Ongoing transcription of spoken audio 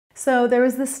So there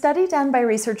was this study done by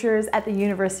researchers at the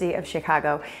University of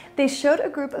Chicago. They showed a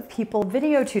group of people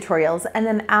video tutorials and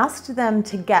then asked them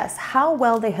to guess how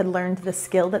well they had learned the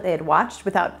skill that they had watched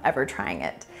without ever trying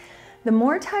it. The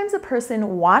more times a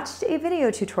person watched a video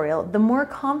tutorial, the more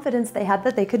confidence they had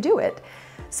that they could do it.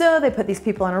 So they put these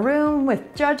people in a room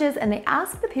with judges and they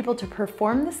asked the people to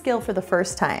perform the skill for the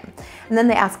first time. And then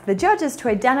they asked the judges to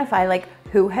identify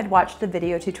who had watched the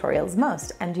video tutorials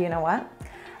most. And do you know what?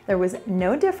 There was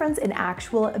no difference in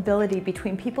actual ability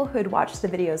between people who had watched the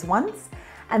videos once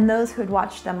and those who had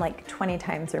watched them 20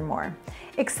 times or more.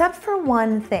 Except for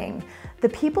one thing. The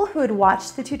people who had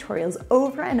watched the tutorials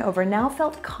over and over now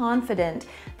felt confident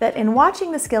that in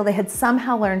watching the skill they had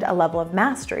somehow learned a level of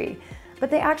mastery, but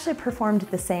they actually performed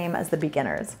the same as the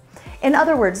beginners. In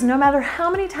other words, no matter how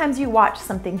many times you watch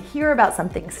something, hear about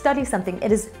something, study something,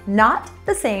 it is not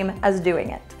the same as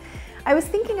doing it. I was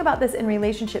thinking about this in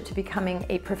relationship to becoming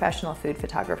a professional food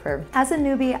photographer. As a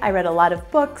newbie, I read a lot of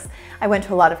books, I went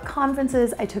to a lot of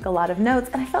conferences, I took a lot of notes,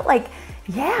 and I felt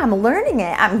yeah, I'm learning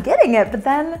it, I'm getting it, but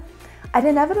then I'd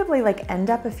inevitably end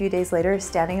up a few days later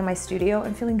standing in my studio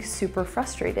and feeling super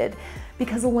frustrated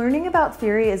because learning about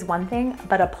theory is one thing,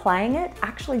 but applying it,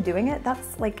 actually doing it,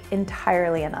 that's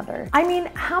entirely another. I mean,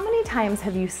 how many times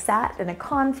have you sat in a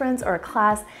conference or a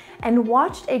class and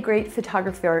watched a great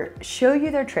photographer show you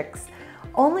their tricks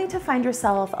only to find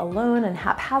yourself alone and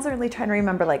haphazardly trying to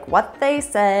remember what they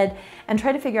said and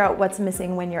try to figure out what's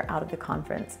missing when you're out of the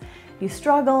conference? You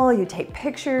struggle, you take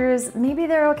pictures, maybe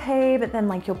they're okay, but then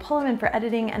you'll pull them in for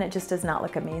editing and it just does not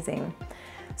look amazing.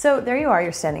 So there you are,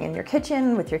 you're standing in your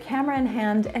kitchen with your camera in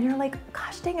hand and you're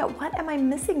gosh dang it, what am I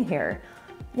missing here?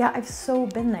 Yeah, I've so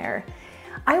been there.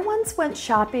 I once went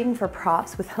shopping for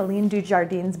props with Helene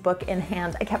Dujardin's book in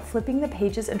hand. I kept flipping the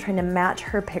pages and trying to match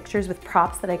her pictures with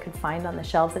props that I could find on the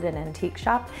shelves at an antique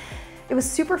shop. It was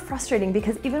super frustrating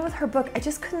because even with her book, I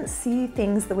just couldn't see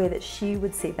things the way that she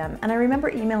would see them. And I remember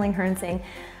emailing her and saying,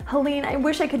 Helene, I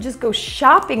wish I could just go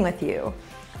shopping with you.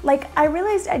 I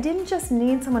realized I didn't just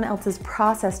need someone else's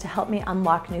process to help me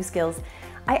unlock new skills.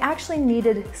 I actually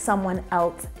needed someone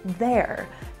else there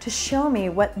to show me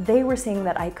what they were seeing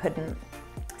that I couldn't.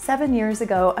 7 years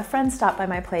ago, a friend stopped by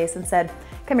my place and said,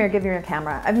 come here, give me your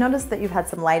camera. I've noticed that you've had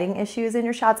some lighting issues in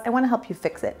your shots. I want to help you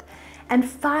fix it. And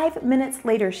 5 minutes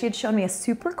later, she had shown me a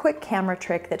super quick camera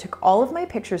trick that took all of my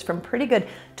pictures from pretty good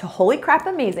to holy crap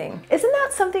amazing. Isn't that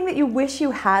something that you wish you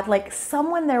had,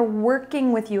 someone there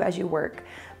working with you as you work?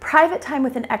 Private time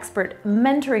with an expert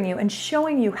mentoring you and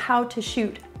showing you how to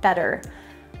shoot better.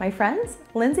 My friends,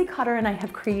 Lindsay Cotter and I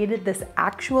have created this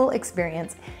actual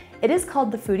experience. It is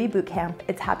called the Foodie Bootcamp.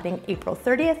 It's happening April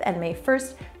 30th and May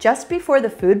 1st, just before the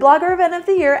Food Blogger event of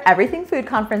the year, Everything Food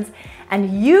Conference,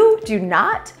 and you do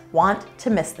not want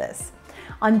to miss this.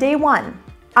 On day one,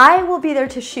 I will be there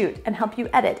to shoot and help you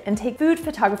edit and take food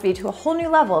photography to a whole new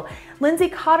level. Lindsay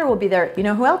Cotter will be there. You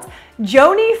know who else?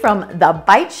 Joni from The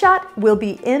Bite Shot will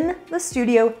be in the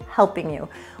studio helping you.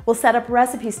 We'll set up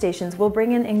recipe stations. We'll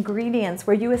bring in ingredients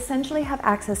where you essentially have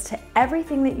access to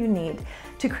everything that you need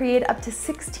to create up to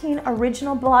 16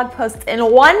 original blog posts in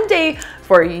one day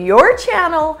for your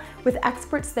channel with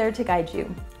experts there to guide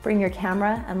you. Bring your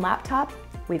camera and laptop.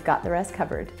 We've got the rest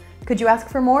covered. Could you ask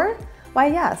for more? Why,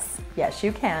 yes. Yes,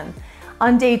 you can.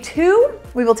 On day two,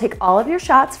 we will take all of your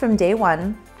shots from day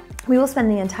one. We will spend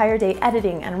the entire day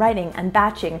editing and writing and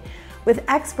batching with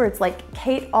experts like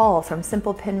Kate All from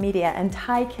Simple Pin Media and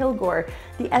Ty Kilgore,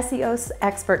 the SEO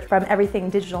expert from Everything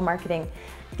Digital Marketing.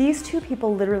 These two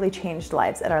people literally changed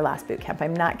lives at our last bootcamp.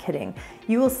 I'm not kidding.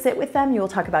 You will sit with them, you will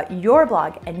talk about your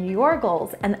blog and your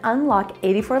goals and unlock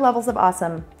 84 levels of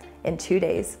awesome in 2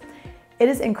 days. It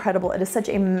is incredible. It is such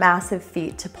a massive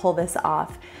feat to pull this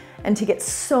off and to get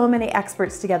so many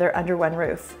experts together under one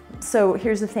roof. So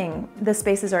here's the thing, the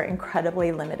spaces are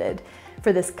incredibly limited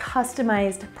for this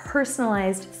customized,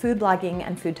 personalized food blogging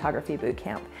and foodtography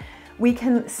bootcamp. We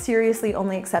can seriously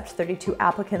only accept 32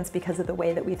 applicants because of the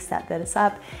way that we've set this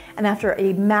up. And after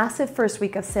a massive first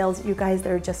week of sales, you guys,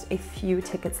 there are just a few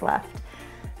tickets left.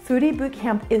 Foodie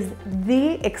Bootcamp is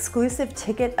the exclusive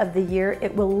ticket of the year.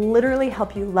 It will literally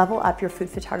help you level up your food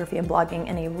photography and blogging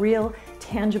in a real,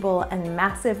 tangible, and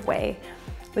massive way.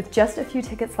 With just a few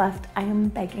tickets left, I am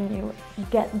begging you,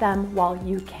 get them while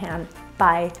you can.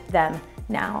 Buy them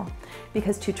now.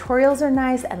 Because tutorials are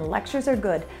nice and lectures are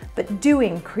good, but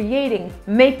doing, creating,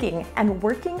 making, and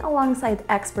working alongside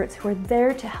experts who are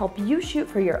there to help you shoot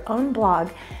for your own blog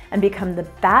and become the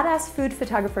badass food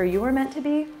photographer you were meant to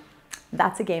be,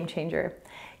 that's a game changer.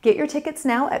 Get your tickets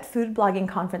now at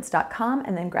foodbloggingconference.com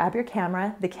and then grab your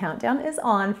camera. The countdown is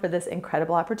on for this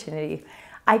incredible opportunity.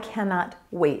 I cannot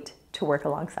wait to work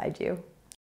alongside you.